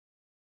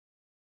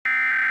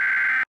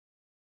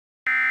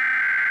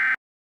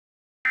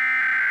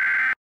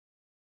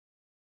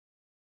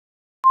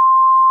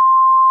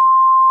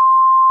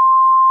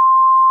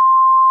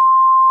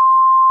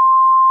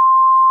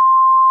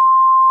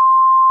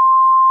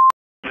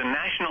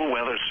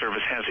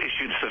Service has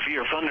issued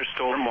Severe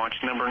Thunderstorm Watch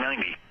number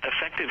 90,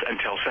 effective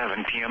until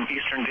 7 p.m.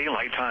 Eastern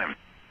Daylight Time.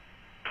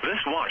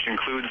 This watch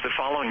includes the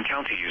following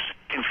counties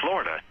in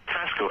Florida: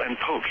 Pasco and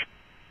Polk.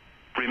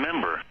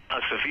 Remember, a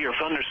severe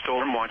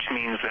thunderstorm watch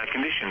means that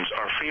conditions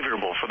are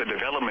favorable for the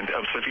development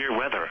of severe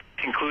weather,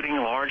 including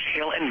large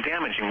hail and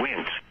damaging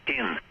winds,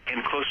 in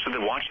and close to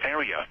the watch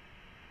area.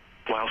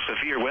 While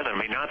severe weather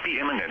may not be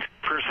imminent,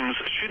 persons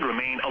should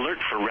remain alert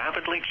for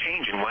rapidly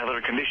changing weather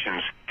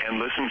conditions and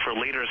listen for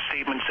later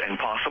statements and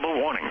possible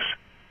warnings.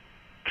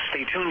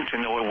 Stay tuned to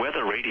NOAA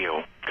weather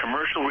radio,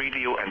 commercial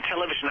radio and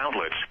television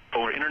outlets,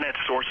 or internet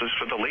sources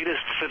for the latest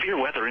severe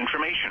weather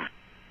information.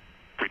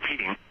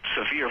 Repeating,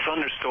 Severe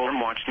Thunderstorm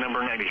Watch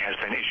number 90 has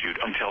been issued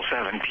until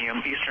 7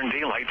 p.m. Eastern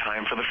Daylight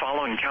Time for the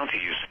following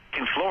counties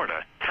in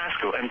Florida: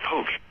 Pasco and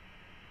Polk.